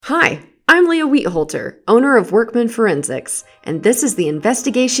Hi, I'm Leah Wheatholter, owner of Workman Forensics, and this is the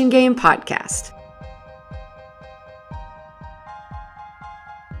Investigation Game Podcast.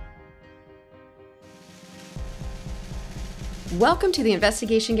 Welcome to the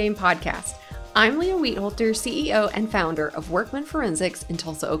Investigation Game Podcast. I'm Leah Wheatholter, CEO and founder of Workman Forensics in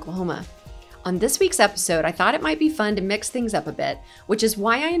Tulsa, Oklahoma. On this week's episode, I thought it might be fun to mix things up a bit, which is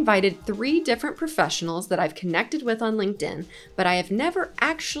why I invited 3 different professionals that I've connected with on LinkedIn, but I have never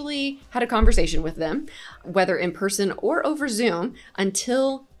actually had a conversation with them, whether in person or over Zoom,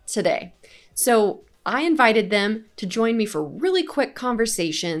 until today. So I invited them to join me for really quick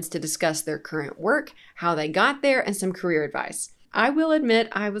conversations to discuss their current work, how they got there, and some career advice. I will admit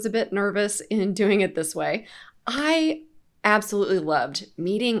I was a bit nervous in doing it this way. I absolutely loved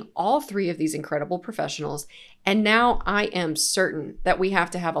meeting all 3 of these incredible professionals, and now I am certain that we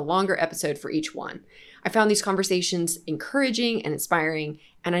have to have a longer episode for each one. I found these conversations encouraging and inspiring,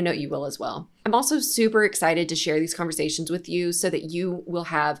 and I know you will as well. I'm also super excited to share these conversations with you so that you will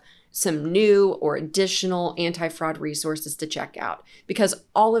have some new or additional anti-fraud resources to check out, because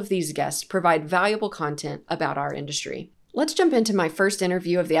all of these guests provide valuable content about our industry. Let's jump into my first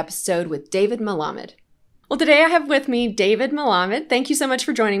interview of the episode with David Melamed. Well, today I have with me David Melamed. Thank you so much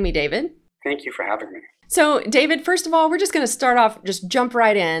for joining me, David. Thank you for having me. So, David, first of all, we're just going to start off, just jump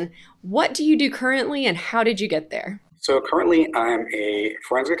right in. What do you do currently and how did you get there? So currently I'm a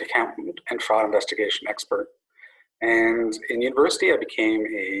forensic accountant and fraud investigation expert. And in university, I became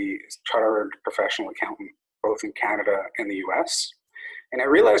a chartered professional accountant, both in Canada and the US. And I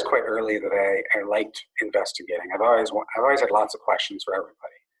realized quite early that I liked investigating. I've always had lots of questions for everybody.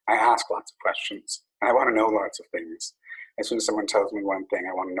 I ask lots of questions, and I want to know lots of things. As soon as someone tells me one thing,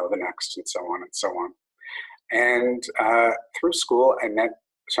 I want to know the next, and so on and so on. And through school, I met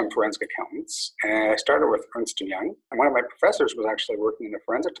some forensic accountants, and I started with Ernst & Young. And one of my professors was actually working in the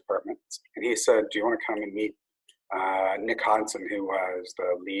forensic department, and he said, do you want to come and meet Nick Hodson, who was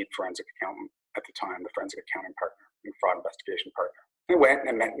the lead forensic accountant at the time, the forensic accounting partner and fraud investigation partner. I went and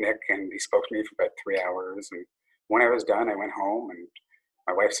I met Nick, and he spoke to me for about 3 hours. And when I was done, I went home, and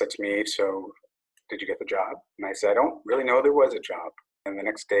my wife said to me, so did you get the job? And I said, I don't really know there was a job. And the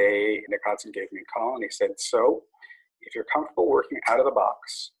next day, Nick Hodson gave me a call, and he said, so if you're comfortable working out of the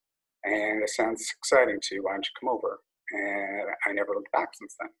box, and it sounds exciting to you, why don't you come over? And I never looked back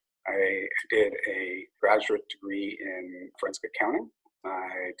since then. I did a graduate degree in forensic accounting.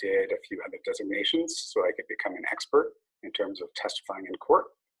 I did a few other designations so I could become an expert in terms of testifying in court.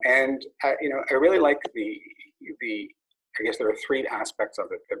 And I really like I guess there are 3 aspects of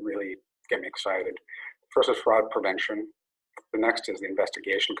it that really get me excited. First is fraud prevention. The next is the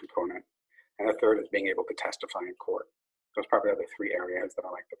investigation component. And the third is being able to testify in court. Those probably are the 3 areas that I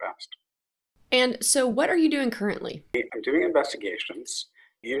like the best. And so what are you doing currently? I'm doing investigations.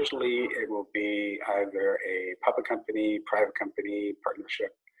 Usually it will be either a public company, private company,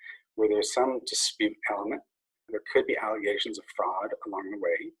 partnership, where there's some dispute element. There could be allegations of fraud along the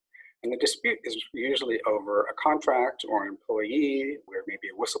way. And the dispute is usually over a contract or an employee where maybe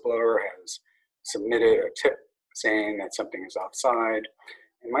a whistleblower has submitted a tip saying that something is offside.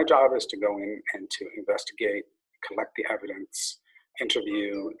 And my job is to go in and to investigate, collect the evidence,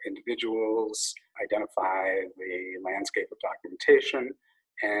 interview individuals, identify the landscape of documentation,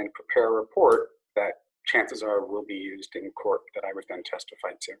 and prepare a report that chances are will be used in court that I would then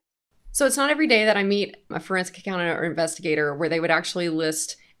testify to. So it's not every day that I meet a forensic accountant or investigator where they would actually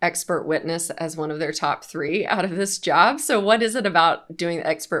list expert witness as one of their top 3 out of this job. So what is it about doing the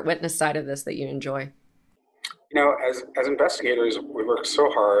expert witness side of this that you enjoy? As investigators, we work so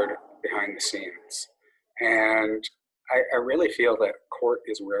hard behind the scenes. And I really feel that court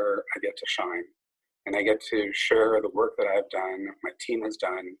is where I get to shine. And I get to share the work that I've done, my team has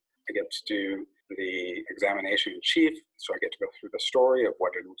done. I get to do the examination in chief, so I get to go through the story of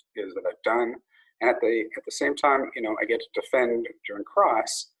what it is that I've done. And at the same time, I get to defend during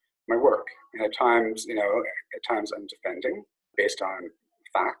cross my work. And at times I'm defending based on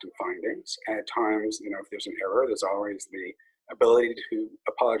fact and findings. And at times, if there's an error, there's always the ability to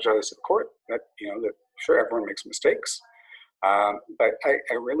apologize to the court. That sure, everyone makes mistakes. But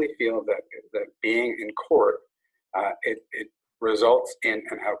I really feel that being in court, it results in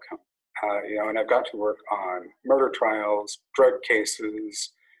an outcome. And I've got to work on murder trials, drug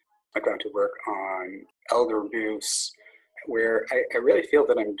cases. I've got to work on elder abuse, where I really feel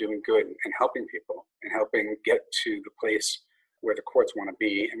that I'm doing good and helping people and helping get to the place where the courts want to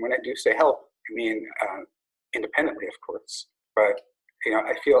be. And when I do say help, I mean independently of courts. But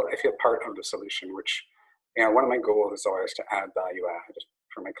I feel part of the solution, which one of my goals is always to add value add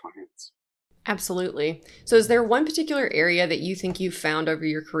for my clients. Absolutely. So is there one particular area that you think you've found over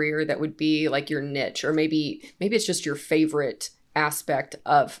your career that would be like your niche, or maybe it's just your favorite aspect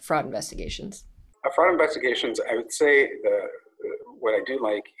of fraud investigations? Fraud investigations, I would say what I do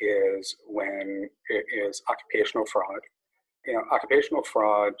like is when it is occupational fraud. Occupational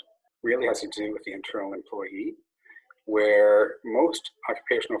fraud really has to do with the internal employee, where most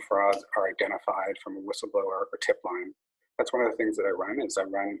occupational frauds are identified from a whistleblower or tip line. That's one of the things that I run is I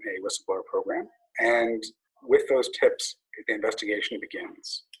run a whistleblower program. And with those tips, the investigation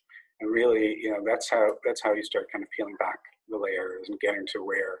begins. And really, that's how you start kind of peeling back the layers and getting to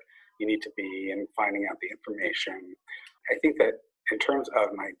where you need to be and finding out the information. I think that in terms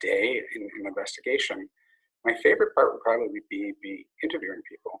of my day in investigation, my favorite part would probably be interviewing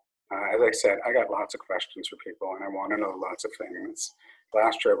people. As I said, I got lots of questions for people and I want to know lots of things.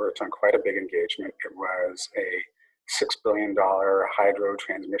 Last year I worked on quite a big engagement. It was a $6 billion hydro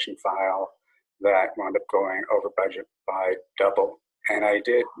transmission file that wound up going over budget by double. And I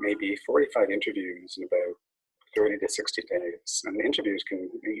did maybe 45 interviews in about 30 to 60 days. And the interviews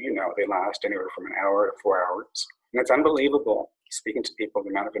they last anywhere from an hour to 4 hours. And it's unbelievable speaking to people, the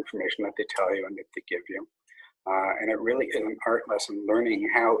amount of information that they tell you and that they give you. And it really is an art lesson learning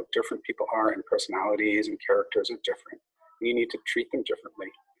how different people are and personalities and characters are different. You need to treat them differently.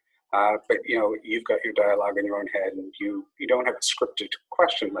 But you've got your dialogue in your own head and you don't have a scripted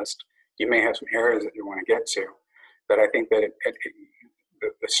question list. You may have some areas that you want to get to, but I think that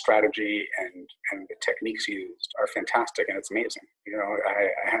the strategy and the techniques used are fantastic and it's amazing.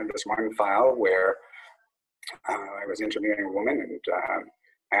 I had this one file where I was interviewing a woman and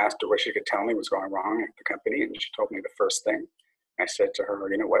I asked her what she could tell me was going wrong at the company, and she told me the first thing. I said to her,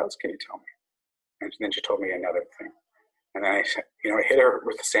 what else can you tell me? And then she told me another thing. And then I said, I hit her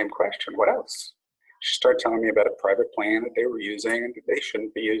with the same question, what else? She started telling me about a private plan that they were using and that they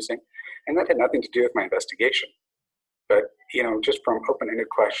shouldn't be using. And that had nothing to do with my investigation. But, just from open-ended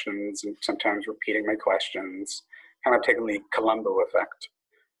questions and sometimes repeating my questions, kind of taking the Columbo effect.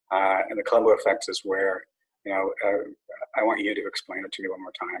 And the Columbo effect is where, I want you to explain it to me one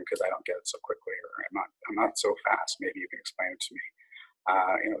more time because I don't get it so quickly, or I'm not so fast. Maybe you can explain it to me.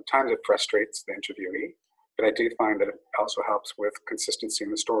 At times it frustrates the interviewee, but I do find that it also helps with consistency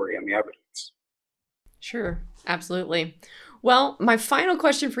in the story and the evidence. Sure, absolutely. Well, my final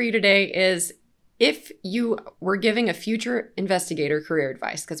question for you today is if you were giving a future investigator career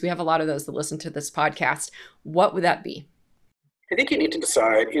advice, because we have a lot of those that listen to this podcast, what would that be? I think you need to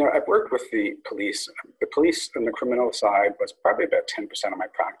decide, I've worked with the police. The police on the criminal side was probably about 10% of my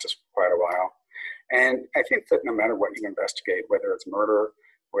practice for quite a while. And I think that no matter what you investigate, whether it's murder,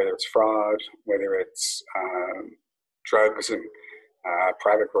 whether it's fraud, whether it's drugs and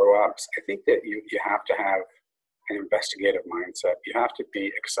private grow-ups, I think that you have to have an investigative mindset. You have to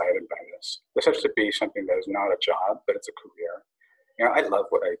be excited by this. This has to be something that is not a job, but it's a career. I love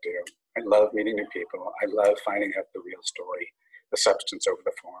what I do. I love meeting new people. I love finding out the real story, the substance over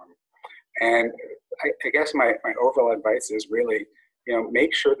the form. And I guess my overall advice is really,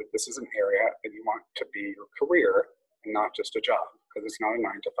 make sure that this is an area that you want to be your career and not just a job, because it's not a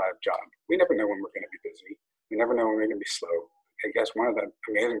 9-to-5 job. We never know when we're going to be busy. We never know when we're going to be slow. I guess one of the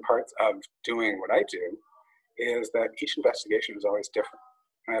amazing parts of doing what I do is that each investigation is always different.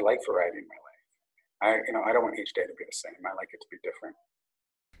 And I like variety in my life. I don't want each day to be the same. I like it to be different.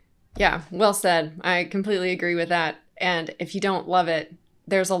 Yeah, well said. I completely agree with that. And if you don't love it,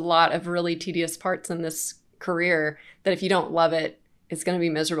 there's a lot of really tedious parts in this career that if you don't love it, it's going to be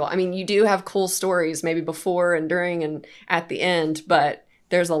miserable. I mean, you do have cool stories maybe before and during and at the end, but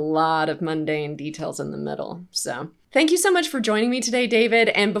there's a lot of mundane details in the middle. So thank you so much for joining me today, David.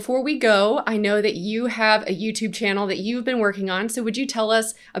 And before we go, I know that you have a YouTube channel that you've been working on. So would you tell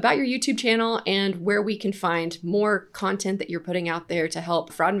us about your YouTube channel and where we can find more content that you're putting out there to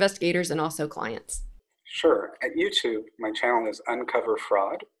help fraud investigators and also clients? Sure. At YouTube, my channel is Uncover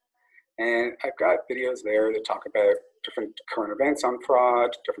Fraud. And I've got videos there that talk about different current events on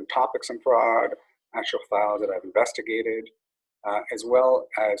fraud, different topics on fraud, actual files that I've investigated, as well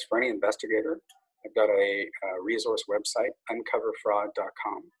as for any investigator, I've got a resource website,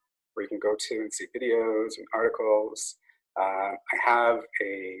 uncoverfraud.com, where you can go to and see videos and articles. I have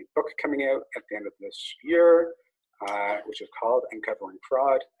a book coming out at the end of this year, which is called Uncovering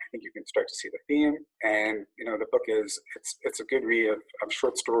Fraud. I think you can start to see the theme. And, the book it's a good read of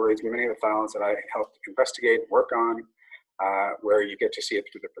short stories, many of the files that I helped investigate and work on, where you get to see it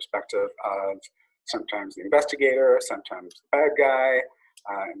through the perspective of sometimes the investigator, sometimes the bad guy,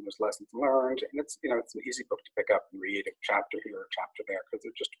 and there's lessons learned. And it's an easy book to pick up and read a chapter here, a chapter there, because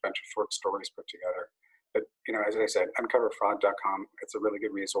they're just a bunch of short stories put together. But, as I said, uncoverfraud.com, it's a really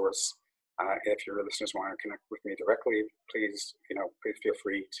good resource. If your listeners want to connect with me directly, please feel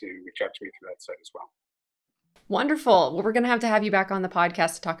free to reach out to me through that site as well. Wonderful. Well, we're going to have you back on the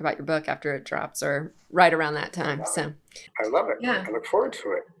podcast to talk about your book after it drops or right around that time. So I love it. Yeah. I look forward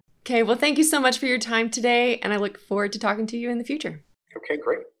to it. Okay. Well, thank you so much for your time today. And I look forward to talking to you in the future. Okay,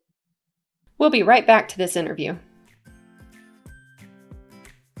 great. We'll be right back to this interview.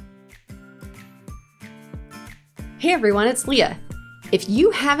 Hey everyone, it's Leah. If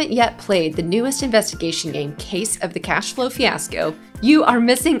you haven't yet played the newest investigation game, Case of the Cash Flow Fiasco, you are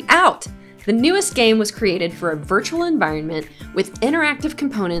missing out. The newest game was created for a virtual environment with interactive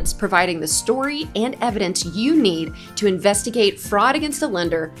components providing the story and evidence you need to investigate fraud against a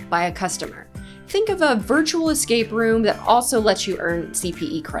lender by a customer. Think of a virtual escape room that also lets you earn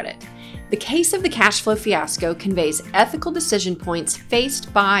CPE credit. The Case of the Cash Flow Fiasco conveys ethical decision points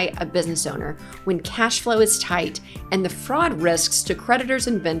faced by a business owner when cash flow is tight and the fraud risks to creditors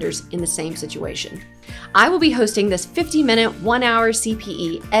and vendors in the same situation. I will be hosting this 50-minute, 1-hour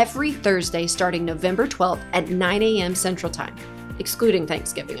CPE every Thursday starting November 12th at 9 a.m. Central Time, excluding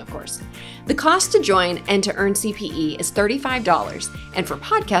Thanksgiving, of course. The cost to join and to earn CPE is $35, and for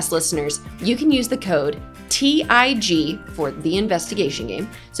podcast listeners, you can use the code TIG for the investigation game,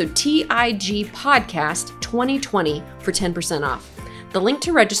 so TIG Podcast 2020 for 10% off. The link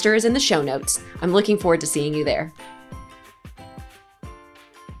to register is in the show notes. I'm looking forward to seeing you there.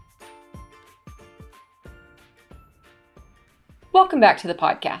 Welcome back to the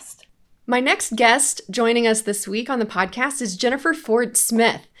podcast. My next guest joining us this week on the podcast is Jennifer Ford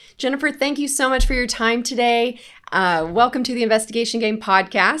Smith. Jennifer, thank you so much for your time today. Welcome to the Investigation Game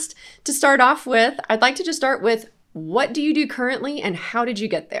podcast. To start off with, I'd like to just start with, what do you do currently and how did you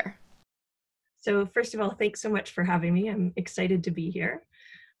get there? So first of all, thanks so much for having me. I'm excited to be here.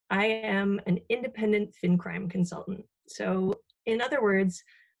 I am an independent fin crime consultant. So in other words,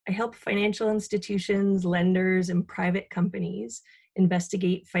 I help financial institutions, lenders, and private companies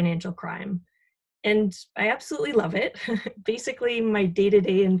investigate financial crime. And I absolutely love it. Basically, my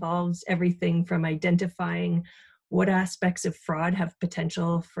day-to-day involves everything from identifying what aspects of fraud have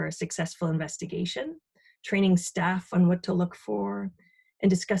potential for a successful investigation, training staff on what to look for, and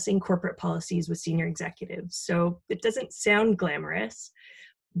discussing corporate policies with senior executives. So it doesn't sound glamorous,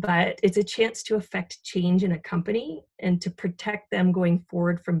 but it's a chance to affect change in a company and to protect them going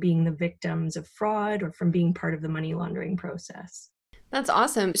forward from being the victims of fraud or from being part of the money laundering process. That's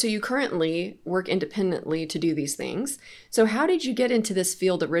awesome. So you currently work independently to do these things. So how did you get into this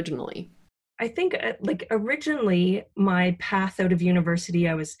field originally? I think originally my path out of university,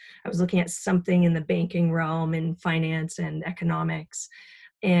 I was looking at something in the banking realm in finance and economics.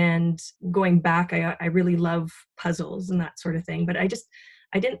 And going back, I really love puzzles and that sort of thing. But I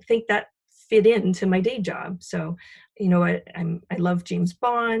didn't think that fit into my day job. So, I love James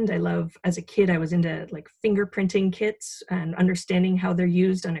Bond. As a kid, I was into like fingerprinting kits and understanding how they're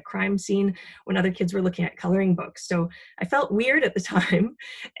used on a crime scene when other kids were looking at coloring books. So I felt weird at the time.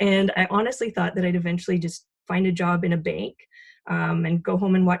 And I honestly thought that I'd eventually just find a job in a bank and go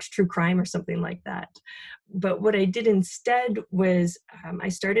home and watch true crime or something like that. But what I did instead was I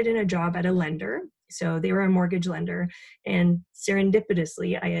started in a job at a lender. So they were a mortgage lender, and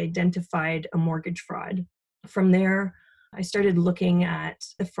serendipitously, I identified a mortgage fraud. From there, I started looking at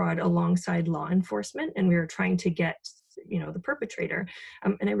the fraud alongside law enforcement, and we were trying to get, the perpetrator.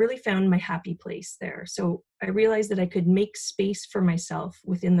 And I really found my happy place there. So I realized that I could make space for myself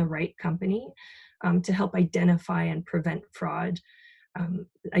within the right company to help identify and prevent fraud.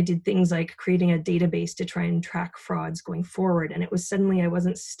 I did things like creating a database to try and track frauds going forward. And it was suddenly I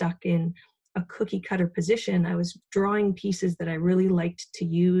wasn't stuck in a cookie cutter position. I was drawing pieces that I really liked to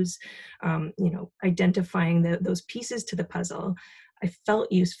use, identifying those pieces to the puzzle. I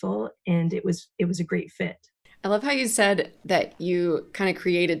felt useful, and it was a great fit. I love how you said that you kind of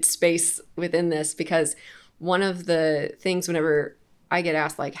created space within this, because one of the things whenever I get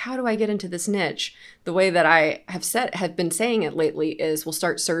asked, like, how do I get into this niche? The way that I have been saying it lately is we'll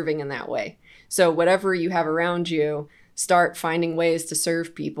start serving in that way. So whatever you have around you, start finding ways to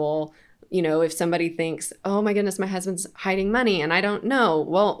serve people. If somebody thinks, oh my goodness, my husband's hiding money and I don't know,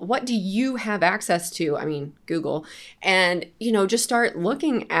 well, what do you have access to? I mean, Google. And, just start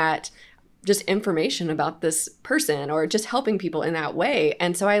looking at just information about this person or just helping people in that way.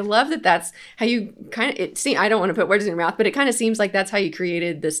 And so I love that that's how you I don't want to put words in your mouth, but it kind of seems like that's how you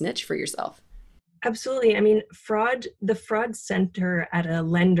created this niche for yourself. Absolutely. I mean, the fraud center at a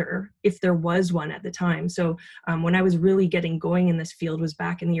lender, if there was one at the time. So when I was really getting going in this field was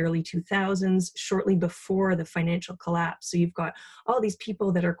back in the early 2000s, shortly before the financial collapse. So you've got all these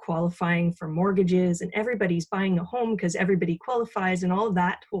people that are qualifying for mortgages and everybody's buying a home because everybody qualifies and all of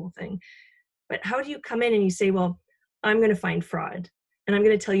that whole thing. But how do you come in and you say, well, I'm going to find fraud and I'm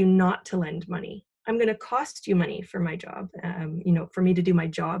going to tell you not to lend money. I'm going to cost you money for my job, for me to do my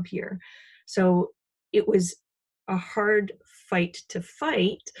job here. So it was a hard fight to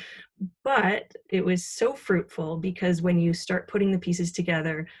fight, but it was so fruitful because when you start putting the pieces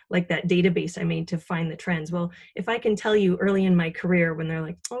together, like that database I made to find the trends. Well, if I can tell you early in my career when they're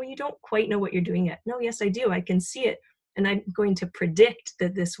like, oh, you don't quite know what you're doing yet. No, yes, I do. I can see it. And I'm going to predict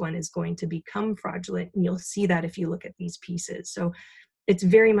that this one is going to become fraudulent. And you'll see that if you look at these pieces. So it's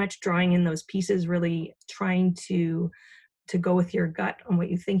very much drawing in those pieces, really trying to go with your gut on what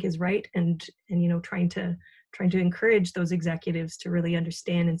you think is right, and trying to encourage those executives to really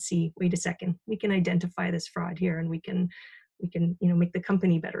understand and see, wait a second, we can identify this fraud here, and we can make the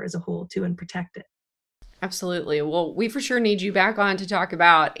company better as a whole too, and protect it. Absolutely. Well, we for sure need you back on to talk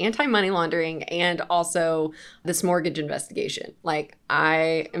about anti-money laundering and also this mortgage investigation. Like,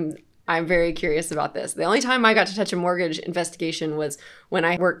 I'm very curious about this. The only time I got to touch a mortgage investigation was when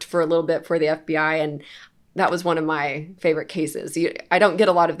I worked for a little bit for the FBI, and that was one of my favorite cases. I don't get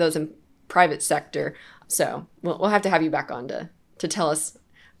a lot of those in private sector, so we'll have to have you back on to tell us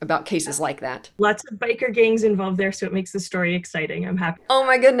about cases like that. Lots of biker gangs involved there, so it makes the story exciting. I'm happy. Oh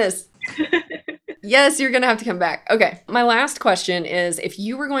my goodness. Yes, you're going to have to come back. Okay. My last question is, if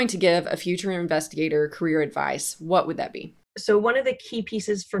you were going to give a future investigator career advice, what would that be? So one of the key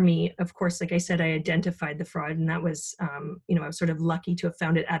pieces for me, of course, like I said, I identified the fraud, and that was, I was sort of lucky to have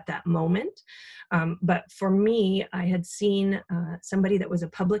found it at that moment. But for me, I had seen somebody that was a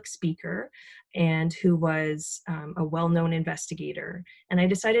public speaker and who was a well-known investigator. And I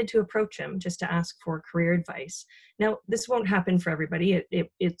decided to approach him just to ask for career advice. Now, this won't happen for everybody.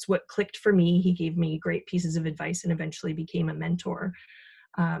 It's what clicked for me. He gave me great pieces of advice and eventually became a mentor.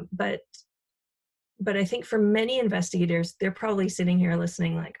 But I think for many investigators, they're probably sitting here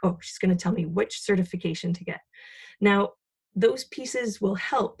listening like, oh, she's going to tell me which certification to get. Now, those pieces will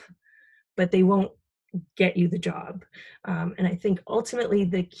help, but they won't get you the job. And I think ultimately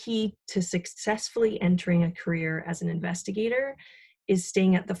the key to successfully entering a career as an investigator is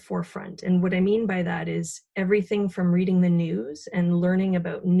staying at the forefront. And what I mean by that is everything from reading the news and learning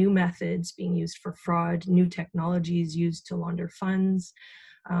about new methods being used for fraud, new technologies used to launder funds,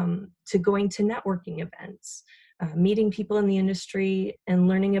 to going to networking events, meeting people in the industry and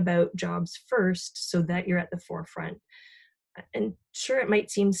learning about jobs first so that you're at the forefront. And sure, it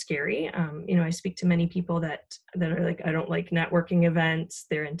might seem scary. I speak to many people that are like, I don't like networking events,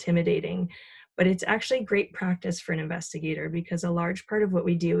 they're intimidating, but it's actually great practice for an investigator, because a large part of what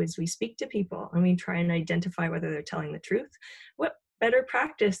we do is we speak to people and we try and identify whether they're telling the truth. What better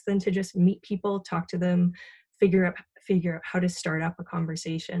practice than to just meet people, talk to them, figure out how to start up a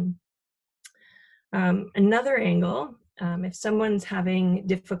conversation. Another angle, if someone's having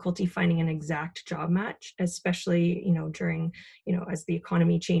difficulty finding an exact job match, especially, during, as the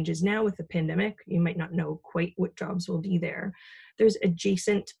economy changes now with the pandemic, you might not know quite what jobs will be there. There's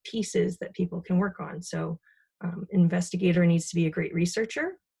adjacent pieces that people can work on. So investigator needs to be a great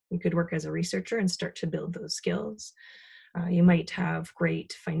researcher. You could work as a researcher and start to build those skills. You might have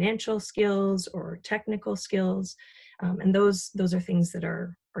great financial skills or technical skills, and those are things that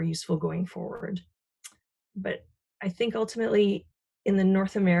are useful going forward. But I think ultimately in the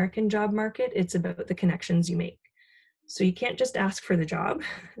North American job market, it's about the connections you make. So you can't just ask for the job.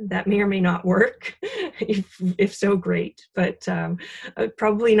 That may or may not work. If so, great, but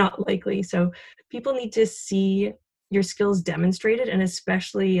probably not likely. So people need to see your skills demonstrated, and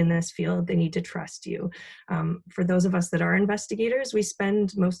especially in this field, they need to trust you. For those of us that are investigators, we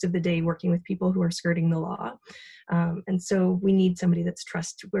spend most of the day working with people who are skirting the law. And so we need somebody that's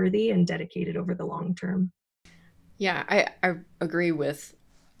trustworthy and dedicated over the long term. Yeah, I agree with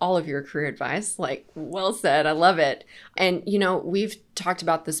all of your career advice. Like, well said. I love it. And, we've talked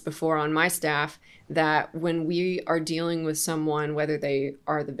about this before on my staff, that when we are dealing with someone, whether they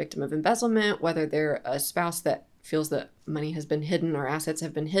are the victim of embezzlement, whether they're a spouse that feels that money has been hidden or assets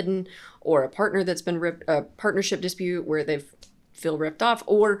have been hidden, or a partner that's been ripped, a partnership dispute where they feel ripped off,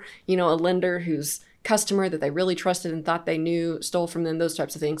 or, a lender whose customer that they really trusted and thought they knew stole from them, those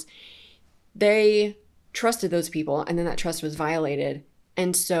types of things. They trusted those people, and then that trust was violated.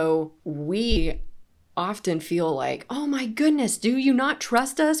 And so we often feel like, oh my goodness, do you not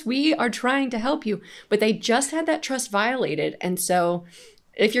trust us? We are trying to help you. But they just had that trust violated. And so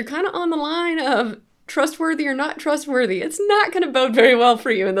if you're kind of on the line of trustworthy or not trustworthy, it's not going to bode very well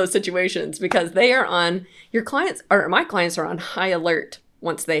for you in those situations, because they are on, your clients, or my clients are on high alert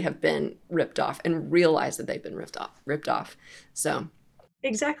once they have been ripped off and realize that they've been ripped off. So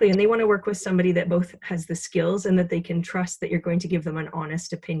exactly. And they want to work with somebody that both has the skills and that they can trust that you're going to give them an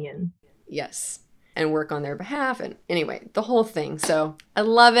honest opinion. yes, and work on their behalf. And anyway, the whole thing. So I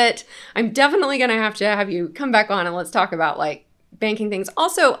love it. I'm definitely going to have you come back on and let's talk about like banking things.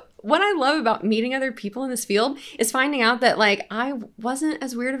 Also, what I love about meeting other people in this field is finding out that like I wasn't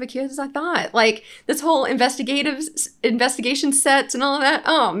as weird of a kid as I thought. Like this whole investigation sets and all of that.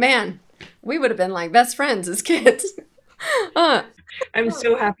 Oh man, we would have been like best friends as kids. I'm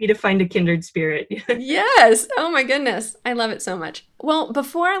so happy to find a kindred spirit. Yes. Oh my goodness. I love it so much. Well,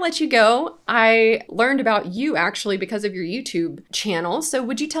 before I let you go, I learned about you actually because of your YouTube channel. So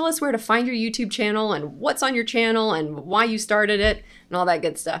would you tell us where to find your YouTube channel and what's on your channel and why you started it and all that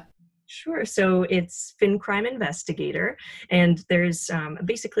good stuff? Sure. So it's FinCrime Investigator, and there's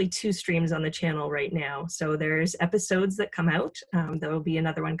basically 2 streams on the channel right now. So there's episodes that come out. There will be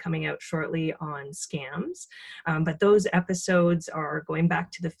another one coming out shortly on scams. But those episodes are going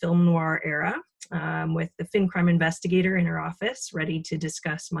back to the film noir era with the FinCrime Investigator in her office, ready to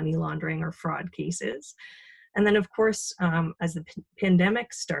discuss money laundering or fraud cases. And then, of course, as the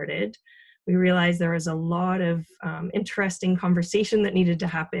pandemic started, we realized there was a lot of interesting conversation that needed to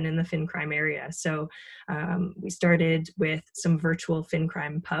happen in the FinCrime area. So we started with some virtual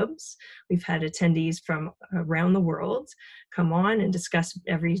FinCrime pubs. We've had attendees from around the world come on and discuss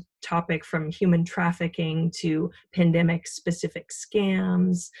every topic from human trafficking to pandemic-specific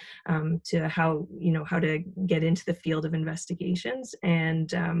scams to how to get into the field of investigations.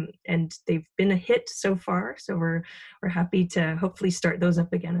 And they've been a hit so far. So we're happy to hopefully start those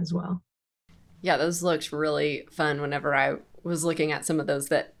up again as well. Yeah, those looked really fun whenever I was looking at some of those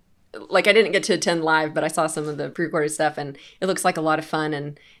that, like, I didn't get to attend live, but I saw some of the pre-recorded stuff and it looks like a lot of fun,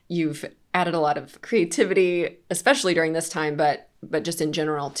 and you've added a lot of creativity, especially during this time, but just in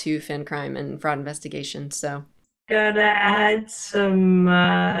general to FinCrime and fraud investigation. So gotta add some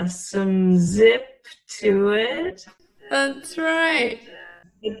zip to it. That's right.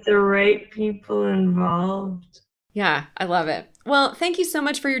 Get the right people involved. Yeah, I love it. Well, thank you so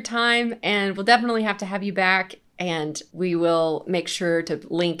much for your time, and we'll definitely have to have you back, and we will make sure to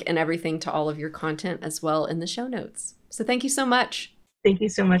link and everything to all of your content as well in the show notes. So thank you so much. Thank you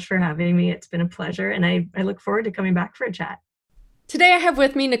so much for having me. It's been a pleasure, and I look forward to coming back for a chat. Today I have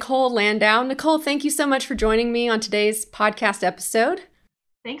with me Nicole Landau. Nicole, thank you so much for joining me on today's podcast episode.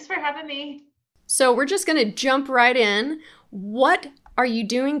 Thanks for having me. So we're just going to jump right in. What are you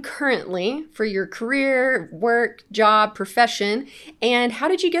doing currently for your career, work, job, profession, and how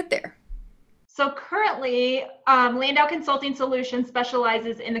did you get there? So currently, Landau Consulting Solutions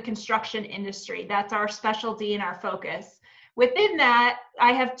specializes in the construction industry. That's our specialty and our focus. Within that,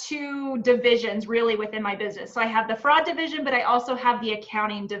 I have 2 divisions really within my business. So I have the fraud division, but I also have the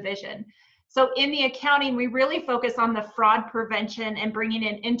accounting division. So in the accounting, we really focus on the fraud prevention and bringing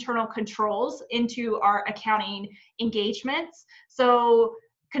in internal controls into our accounting engagements. So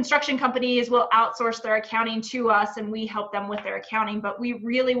construction companies will outsource their accounting to us and we help them with their accounting, but we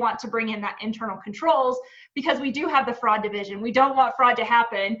really want to bring in that internal controls because we do have the fraud division. We don't want fraud to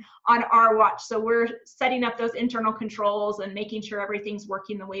happen on our watch. So we're setting up those internal controls and making sure everything's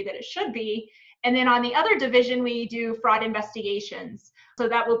working the way that it should be. And then on the other division, we do fraud investigations. So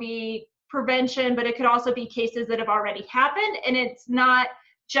that will be prevention, but it could also be cases that have already happened. And it's not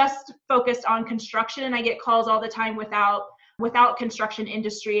just focused on construction. I get calls all the time without construction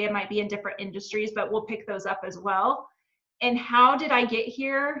industry. It might be in different industries, but we'll pick those up as well. And how did I get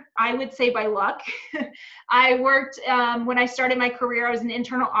here? I would say by luck. I worked, when I started my career, I was an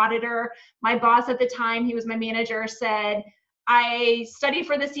internal auditor. My boss at the time, he was my manager, said, I studied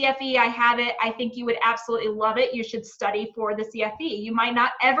for the CFE. I have it. I think you would absolutely love it. You should study for the CFE. You might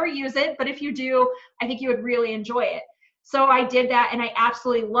not ever use it, but if you do, I think you would really enjoy it. So I did that and I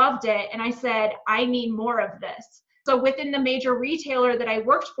absolutely loved it. And I said, I need more of this. So within the major retailer that I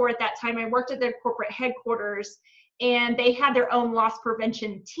worked for at that time, I worked at their corporate headquarters and they had their own loss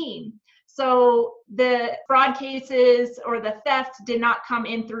prevention team. So the fraud cases or the theft did not come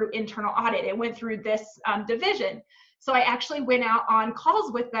in through internal audit. It went through this division. So I actually went out on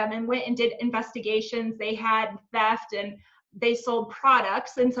calls with them and went and did investigations. They had theft and they sold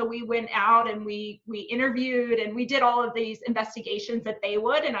products. And so we went out and we interviewed and we did all of these investigations that they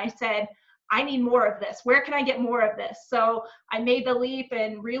would. And I said, I need more of this. Where can I get more of this? So I made the leap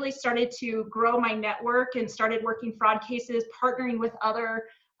and really started to grow my network and started working fraud cases, partnering with other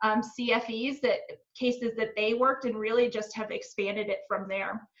CFEs, that cases that they worked, and really just have expanded it from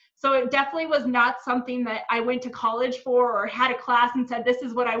there. So it definitely was not something that I went to college for or had a class and said, this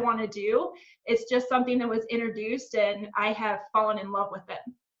is what I want to do. It's just something that was introduced, and I have fallen in love with it.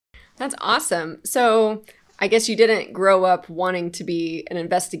 That's awesome. So I guess you didn't grow up wanting to be an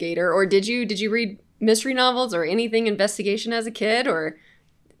investigator, or did you? Did you read mystery novels or anything investigation as a kid, or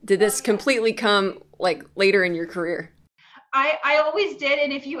did this completely come like later in your career? I always did.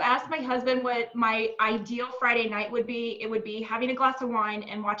 And if you ask my husband what my ideal Friday night would be, it would be having a glass of wine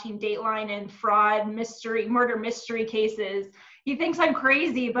and watching Dateline and fraud, murder mystery cases. He thinks I'm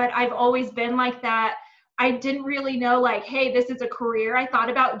crazy, but I've always been like that. I didn't really know, like, hey, this is a career. I thought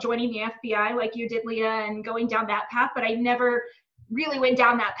about joining the FBI like you did, Leah, and going down that path, but I never really went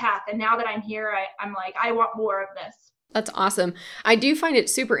down that path. And now that I'm here, I'm like, I want more of this. That's awesome. I do find it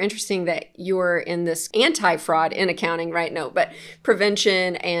super interesting that you're in this anti-fraud in accounting, right? No, but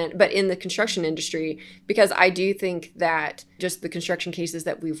prevention but in the construction industry, because I do think that just the construction cases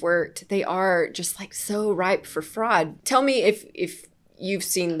that we've worked, they are just like so ripe for fraud. Tell me if you've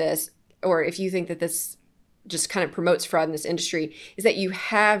seen this, or if you think that this just kind of promotes fraud in this industry, is that you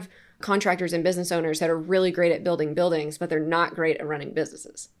have contractors and business owners that are really great at building buildings, but they're not great at running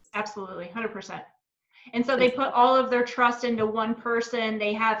businesses. Absolutely, 100%. And so they put all of their trust into one person.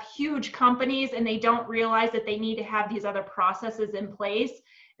 They have huge companies, and they don't realize that they need to have these other processes in place.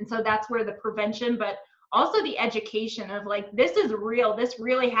 And so that's where the prevention, but also the education of like, this is real. This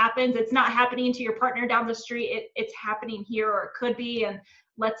really happens. It's not happening to your partner down the street. It's happening here, or it could be. And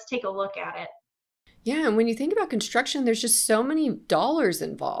let's take a look at it. Yeah. And when you think about construction, there's just so many dollars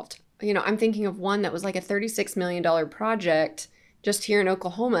involved. You know, I'm thinking of one that was like a $36 million project just here in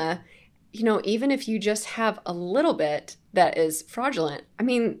Oklahoma. You know, even if you just have a little bit that is fraudulent, I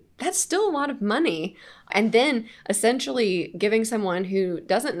mean, that's still a lot of money. And then essentially giving someone who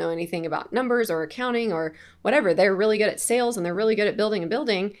doesn't know anything about numbers or accounting or whatever, they're really good at sales and they're really good at building a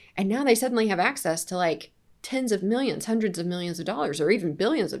building. And now they suddenly have access to like tens of millions, hundreds of millions of dollars, or even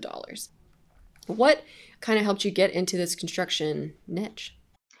billions of dollars. What kind of helped you get into this construction niche?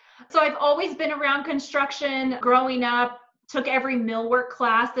 So I've always been around construction growing up. Took every millwork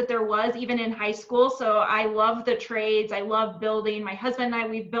class that there was, even in high school. So I love the trades. I love building. My husband and I,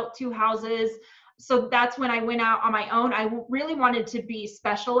 we've built 2 houses. So that's when I went out on my own. I really wanted to be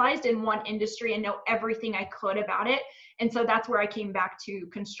specialized in one industry and know everything I could about it. And so that's where I came back to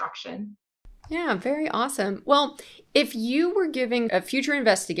construction. Yeah, very awesome. Well, if you were giving a future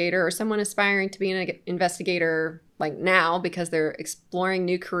investigator or someone aspiring to be an investigator like now because they're exploring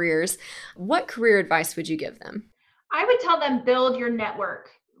new careers, what career advice would you give them? I would tell them, build your network.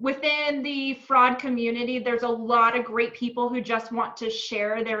 Within the fraud community, there's a lot of great people who just want to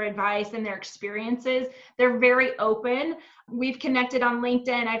share their advice and their experiences. They're very open. We've connected on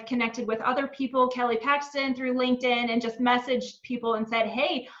LinkedIn. I've connected with other people, Kelly Paxton, through LinkedIn, and just messaged people and said,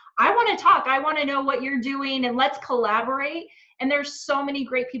 hey, I want to talk. I want to know what you're doing, and let's collaborate. And there's so many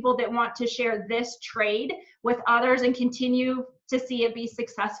great people that want to share this trade with others and continue to see it be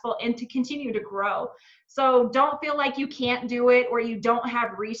successful and to continue to grow. So don't feel like you can't do it or you don't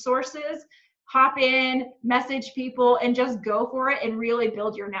have resources. Hop in, message people, and just go for it and really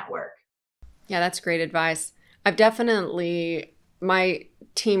build your network. Yeah, that's great advice. My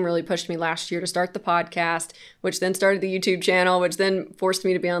team really pushed me last year to start the podcast, which then started the YouTube channel, which then forced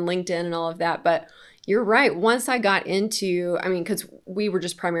me to be on LinkedIn and all of that. But you're right. Once I got into, because we were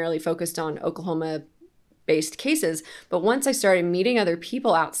just primarily focused on Oklahoma based cases. But once I started meeting other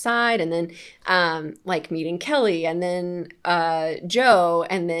people outside, and then like meeting Kelly, and then Joe,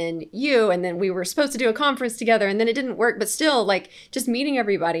 and then you, and then we were supposed to do a conference together, and then it didn't work, but still like just meeting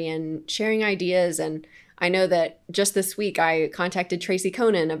everybody and sharing ideas. And I know that just this week I contacted Tracy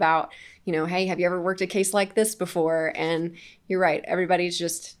Conan about, hey, have you ever worked a case like this before? And you're right.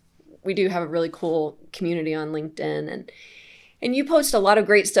 We do have a really cool community on LinkedIn, and you post a lot of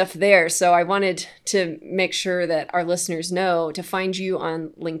great stuff there. So I wanted to make sure that our listeners know to find you on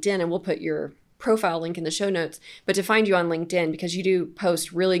LinkedIn, and we'll put your profile link in the show notes, but to find you on LinkedIn because you do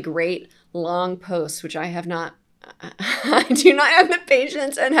post really great long posts, which I do not have the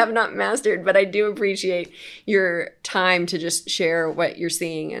patience and have not mastered, but I do appreciate your time to just share what you're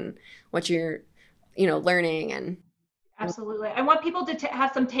seeing and what you're, learning. And absolutely. I want people to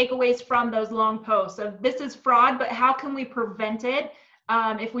have some takeaways from those long posts of this is fraud, but how can we prevent it?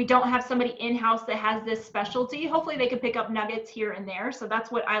 If we don't have somebody in-house that has this specialty, hopefully they can pick up nuggets here and there. So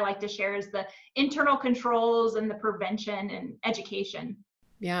that's what I like to share is the internal controls and the prevention and education.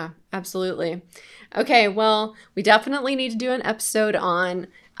 Yeah, absolutely. Okay, well, we definitely need to do an episode on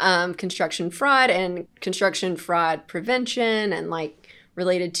construction fraud and construction fraud prevention and like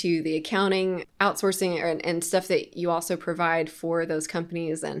related to the accounting, outsourcing, and stuff that you also provide for those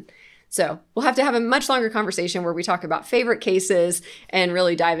companies. And so we'll have to have a much longer conversation where we talk about favorite cases and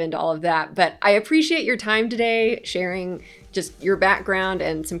really dive into all of that. But I appreciate your time today, sharing just your background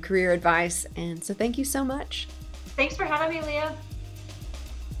and some career advice. And so thank you so much. Thanks for having me, Leah.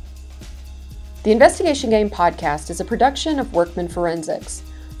 The Investigation Game podcast is a production of Workman Forensics.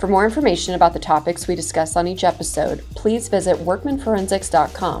 For more information about the topics we discuss on each episode, please visit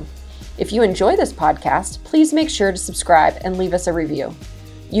workmanforensics.com. If you enjoy this podcast, please make sure to subscribe and leave us a review.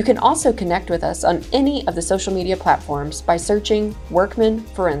 You can also connect with us on any of the social media platforms by searching Workman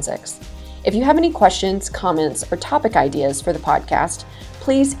Forensics. If you have any questions, comments, or topic ideas for the podcast,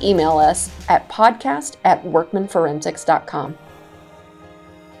 please email us at podcast@workmanforensics.com.